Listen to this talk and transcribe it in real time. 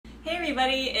Hey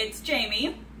everybody, it's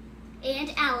Jamie.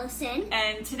 And Allison.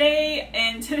 And today,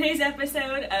 in today's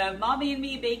episode of Mommy and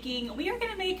Me Baking, we are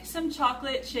going to make some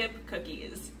chocolate chip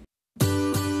cookies.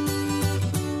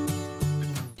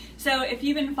 So if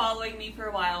you've been following me for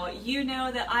a while, you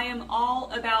know that I am all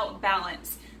about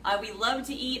balance. We love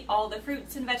to eat all the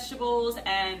fruits and vegetables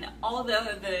and all the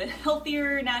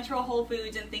healthier natural whole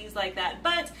foods and things like that,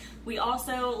 but we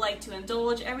also like to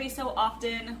indulge every so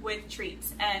often with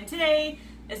treats, and today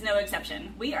is no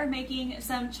exception. We are making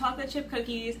some chocolate chip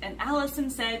cookies, and Allison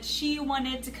said she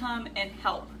wanted to come and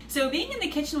help. So being in the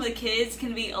kitchen with kids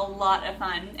can be a lot of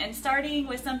fun, and starting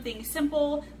with something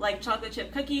simple like chocolate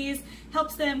chip cookies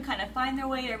helps them kind of find their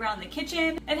way around the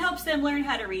kitchen. It helps them learn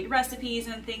how to read recipes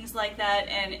and things like that,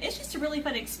 and it's just a really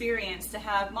fun experience to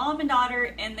have mom and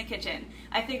daughter in the kitchen.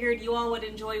 I figured you all would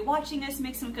enjoy watching us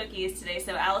make some cookies today.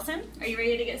 So Allison, are you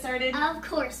ready to get started? Of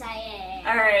course I am.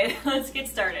 Alright, let's get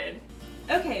started.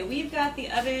 Okay, we've got the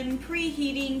oven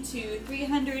preheating to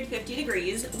 350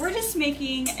 degrees. We're just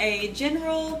making a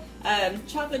general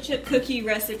chocolate chip cookie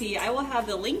recipe. I will have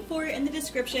the link for it in the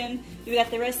description. We've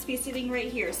got the recipe sitting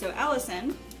right here. So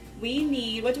Allison,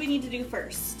 what do we need to do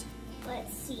first?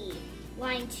 Let's see.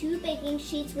 Line 2 baking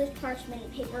sheets with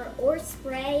parchment paper or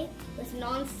spray with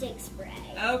non-stick spray.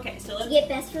 Okay, so let's... To get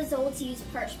best results, use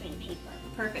parchment paper.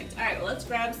 Perfect. Alright, well let's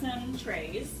grab some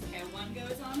trays. Okay, one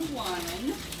goes on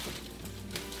one.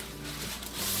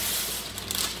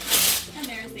 And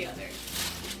there's the other.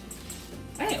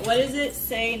 Alright, what does it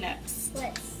say next?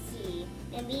 Let's see.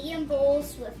 In medium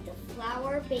bowls with the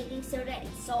flour, baking soda, and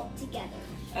salt together.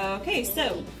 Okay,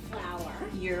 so flour.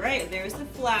 You're right, there's the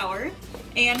flour.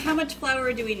 And how much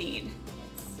flour do we need?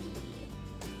 Let's see.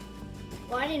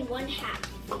 1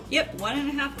 1/2. Yep,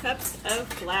 1.5 cups of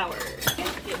flour.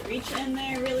 Reach in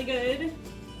there really good.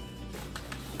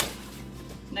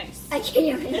 Nice. I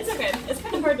can't. It's okay. It's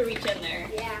kind of hard to reach in there.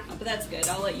 Yeah. But that's good.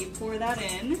 I'll let you pour that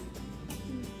in.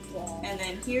 Yeah. And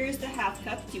then here's the 1/2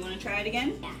 cup. Do you want to try it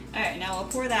again? Yeah. Alright, now I'll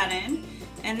pour that in.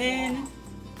 And then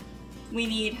we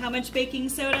need how much baking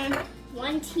soda?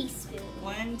 1 teaspoon.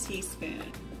 1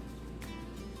 teaspoon.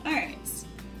 Alright.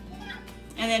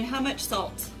 And then how much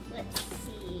salt? Let's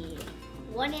see.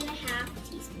 1.5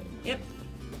 teaspoons. Yep.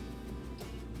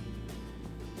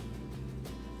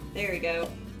 There we go.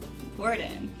 Pour it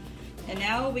in. And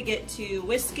now we get to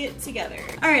whisk it together.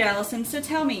 Alright, Allison, so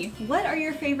tell me, what are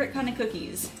your favorite kind of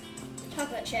cookies?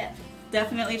 Chocolate chip.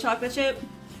 Definitely chocolate chip?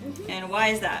 And why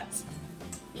is that?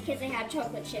 Because they have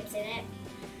chocolate chips in it.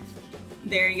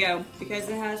 There you go, because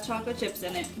it has chocolate chips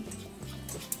in it.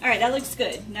 Alright, that looks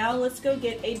good. Now let's go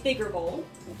get a bigger bowl.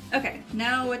 Okay,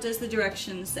 now what does the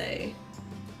directions say?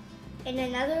 In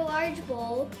another large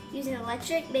bowl, use an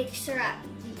electric mixer at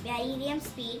medium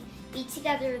speed. Beat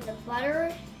together the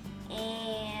butter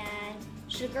and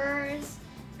sugars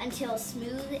until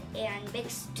smooth and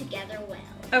mixed together well.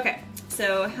 Okay,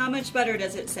 so how much butter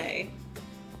does it say?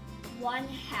 1/2.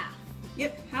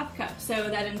 Yep, 1/2 cup. So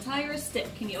that entire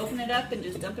stick, can you open it up and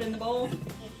just dump it in the bowl?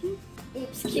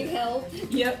 Oops, give help.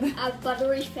 Yep.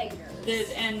 Buttery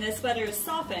fingers. And this butter is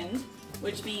softened,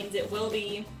 which means it will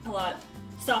be a lot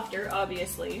softer,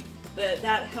 obviously, but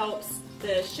that helps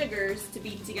the sugars to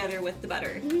beat together with the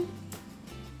butter.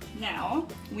 Now,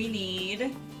 we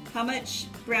need how much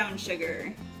brown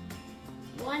sugar?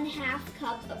 1/2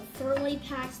 cup of firmly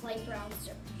packed light brown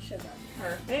sugar.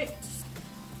 Perfect.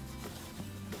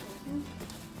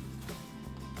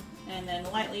 And then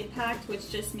lightly packed, which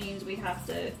just means we have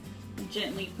to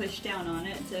gently push down on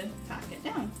it to pack it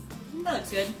down. That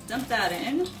looks good. Dump that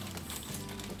in.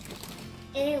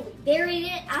 And we buried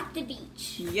it at the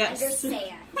beach. Yes. Under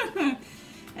sand.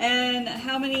 And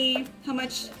how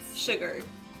much sugar?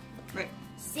 Right.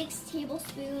 6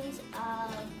 tablespoons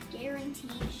of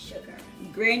guaranteed sugar.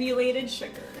 Granulated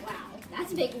sugar. Wow,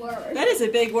 that's a big word. That is a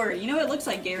big word. You know, it looks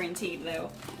like guaranteed, though.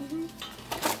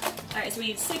 Alright, so we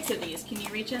need 6 of these. Can you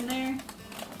reach in there?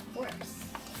 Of course.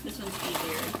 This one's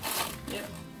easier. Yep.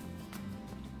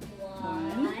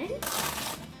 1.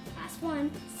 Last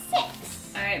one.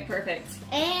 6. Alright, perfect.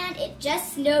 And it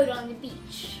just snowed on the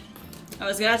beach. I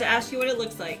was going to ask you what it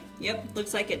looks like. Yep,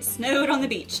 looks like it snowed on the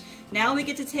beach. Now we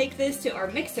get to take this to our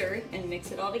mixer and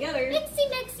mix it all together. Mixy,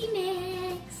 mixy,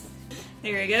 mix.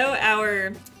 There we go,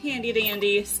 our handy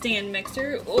dandy stand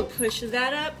mixer. We'll push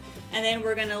that up, and then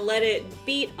we're going to let it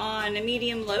beat on a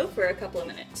medium-low for a couple of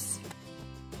minutes.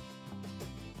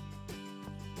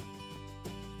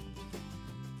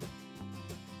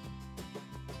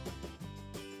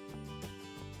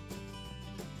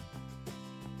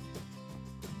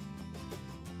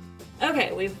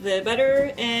 Okay, the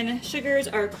butter and sugars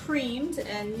are creamed,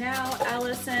 and now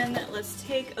Allison, let's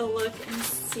take a look and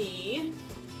see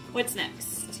what's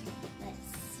next.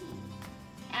 Let's see.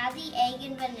 Add the egg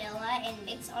and vanilla and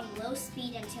mix on low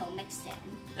speed until mixed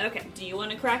in. Okay, do you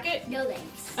want to crack it? No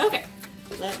thanks. Okay,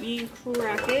 let me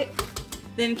crack it.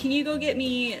 Then can you go get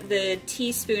me the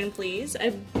teaspoon, please?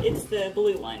 It's the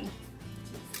blue one.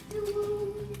 Here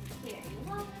you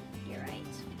are. You're right.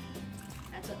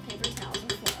 That's what paper towels are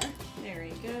for. There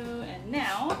we go, and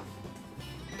now,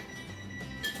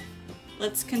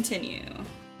 let's continue.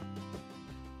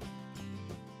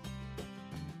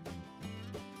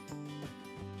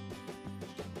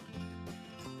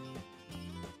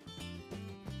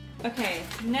 Okay,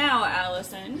 now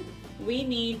Allison, we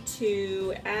need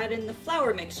to add in the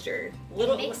flour mixture.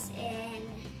 Mix in.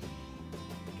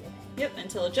 Yep,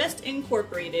 until just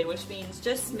incorporated, which means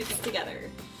just mixed together.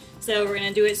 So we're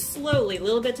gonna do it slowly,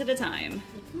 little bits at a time.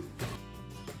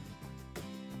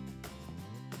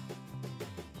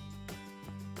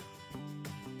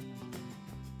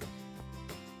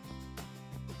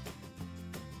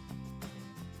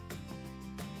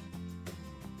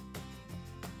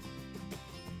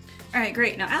 All right,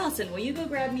 great. Now, Allison, will you go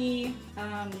grab me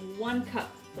 1 cup,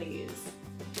 please?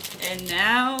 And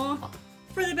now,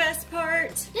 for the best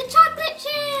part. The chocolate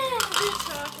chip! The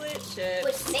chocolate chips.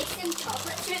 Which makes them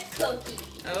chocolate chip cookies.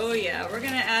 Oh yeah, we're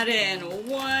gonna add in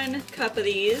 1 cup of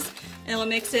these, and we'll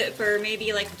mix it for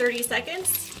maybe like 30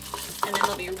 seconds, and then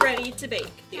they'll be ready to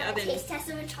bake. The oven. Taste test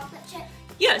of a chocolate chip?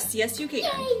 Yes, yes you can.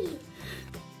 Yay!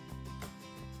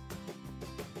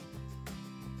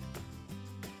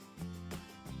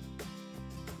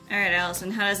 All right,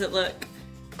 Allison, how does it look?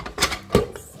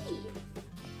 Let's see.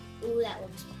 Ooh, that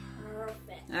looks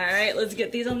perfect. All right, let's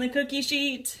get these on the cookie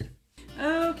sheet.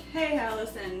 Okay,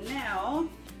 Allison, now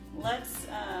let's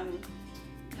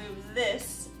move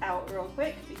this out real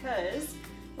quick because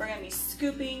we're gonna be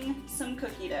scooping some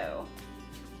cookie dough.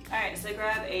 All right, so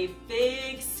grab a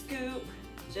big scoop,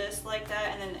 just like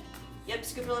that, and then, yep,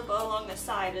 scoop it along the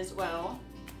side as well.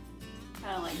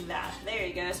 Kind of like that. There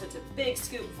you go, so it's a big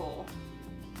scoopful.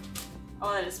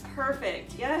 Oh, that is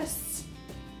perfect, yes.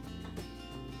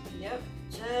 Yep,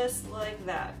 just like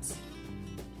that.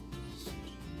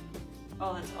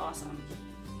 Oh, that's awesome.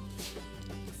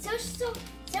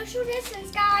 Social distance,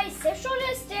 guys, social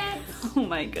distance. Oh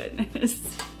my goodness.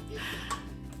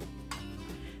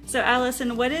 So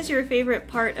Allison, what is your favorite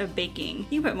part of baking?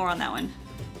 You put more on that one.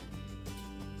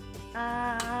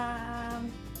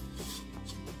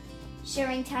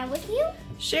 Sharing time with you?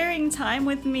 Sharing time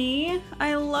with me.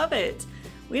 I love it.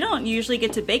 We don't usually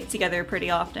get to bake together pretty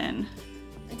often.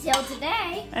 Until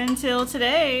today. Until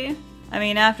today. I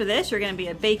mean, after this, you're going to be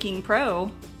a baking pro.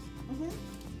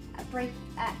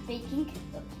 At baking?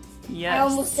 Yes. I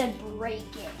almost said breaking.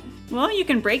 Well, you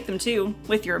can break them too,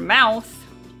 with your mouth.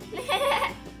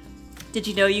 Did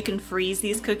you know you can freeze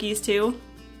these cookies too?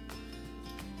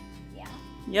 Yeah.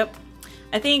 Yep.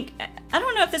 I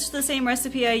don't know if this is the same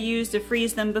recipe I used to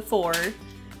freeze them before,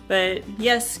 but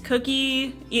yes,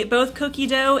 both cookie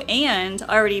dough and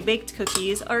already baked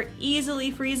cookies are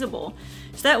easily freezable.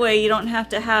 So that way you don't have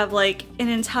to have like an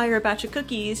entire batch of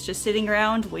cookies just sitting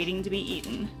around waiting to be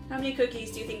eaten. How many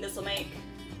cookies do you think this will make?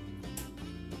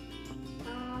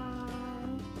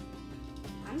 I'm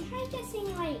kind of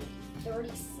guessing like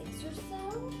 36 or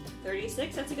so.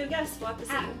 36? That's a good guess. We'll have to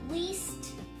see. At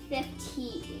least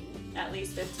 15. At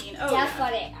least 15? Oh,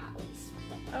 definitely yeah. At least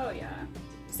 15. Oh, yeah.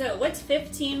 So what's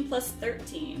 15 plus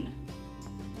 13?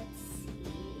 Let's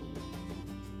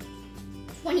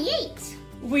see. 28.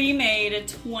 We made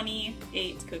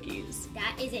 28 cookies.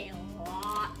 That is a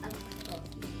lot of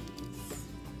cookies.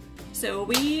 So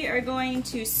we are going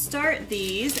to start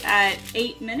these at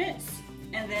 8 minutes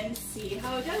and then see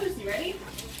how it goes. You ready?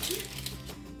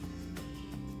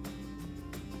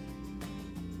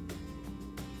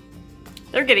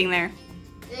 They're getting there.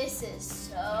 This is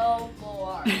so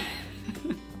boring.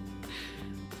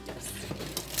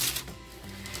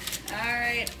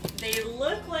 Alright, they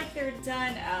look like they're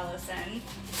done, Allison.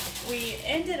 We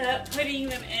ended up putting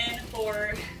them in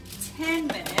for 10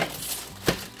 minutes.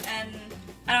 And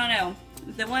I don't know,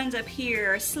 the ones up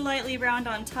here are slightly round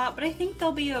on top, but I think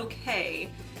they'll be okay.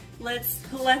 Let's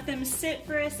let them sit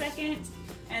for a second.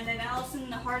 And then Allison,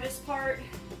 the hardest part,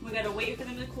 we gotta wait for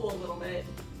them to cool a little bit.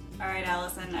 Alright,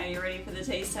 Allison, are you ready for the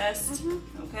taste test?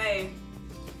 Mm-hmm. Okay.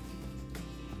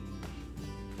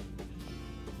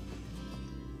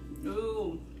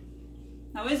 Ooh.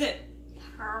 How is it?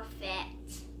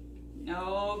 Perfect.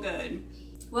 Oh, good.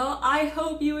 Well, I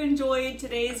hope you enjoyed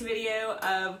today's video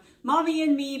of Mommy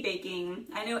and me baking.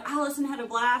 I know Allison had a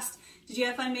blast. Did you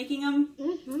have fun making them?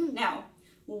 Mm-hmm. Now,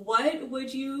 what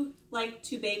would you like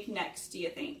to bake next, do you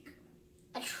think?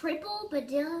 A triple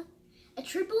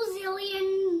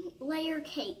zillion layer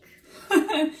cake.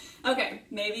 Okay,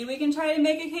 maybe we can try to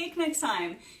make a cake next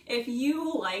time. If you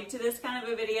liked this kind of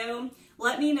a video,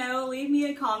 let me know, leave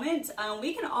me a comment.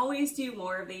 We can always do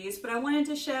more of these, but I wanted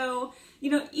to show,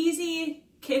 easy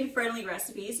kid-friendly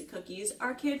recipes. Cookies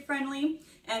are kid-friendly,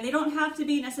 and they don't have to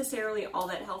be necessarily all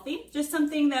that healthy, just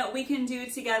something that we can do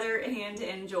together and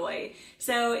enjoy.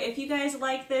 So if you guys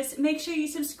like this, make sure you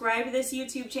subscribe to this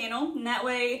YouTube channel, and that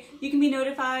way you can be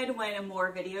notified when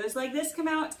more videos like this come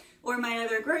out, or my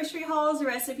other grocery hauls,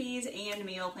 recipes, and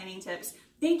meal planning tips.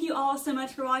 Thank you all so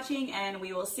much for watching, and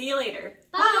we will see you later.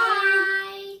 Bye!